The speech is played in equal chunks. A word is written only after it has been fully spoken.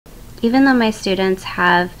even though my students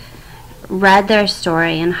have read their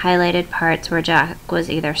story and highlighted parts where Jack was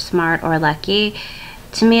either smart or lucky,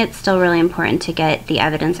 to me it's still really important to get the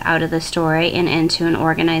evidence out of the story and into an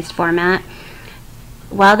organized format.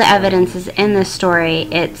 While the evidence is in the story,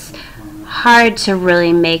 it's hard to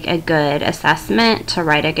really make a good assessment, to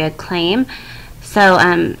write a good claim.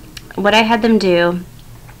 So what I had them do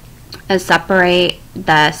is separate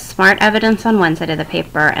the smart evidence on one side of the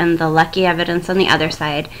paper and the lucky evidence on the other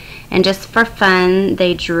side. And just for fun,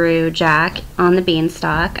 they drew Jack on the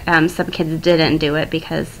beanstalk. Some kids didn't do it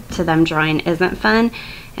because to them drawing isn't fun,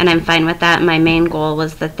 and I'm fine with that. My main goal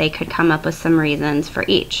was that they could come up with some reasons for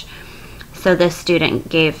each. So this student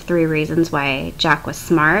gave 3 reasons why Jack was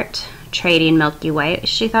smart: trading Milky White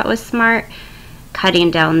she thought was smart, cutting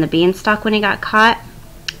down the beanstalk when he got caught,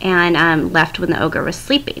 and left when the ogre was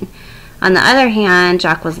sleeping. On the other hand,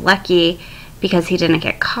 Jack was lucky because he didn't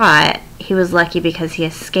get caught. He was lucky because he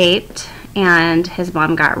escaped and his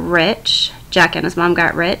mom got rich. Jack and his mom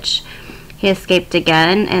got rich. He escaped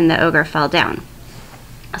again and the ogre fell down.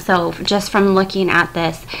 So just from looking at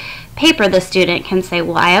this paper, the student can say,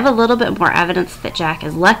 well, I have a little bit more evidence that Jack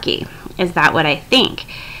is lucky. Is that what I think?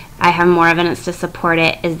 I have more evidence to support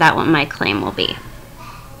it. Is that what my claim will be?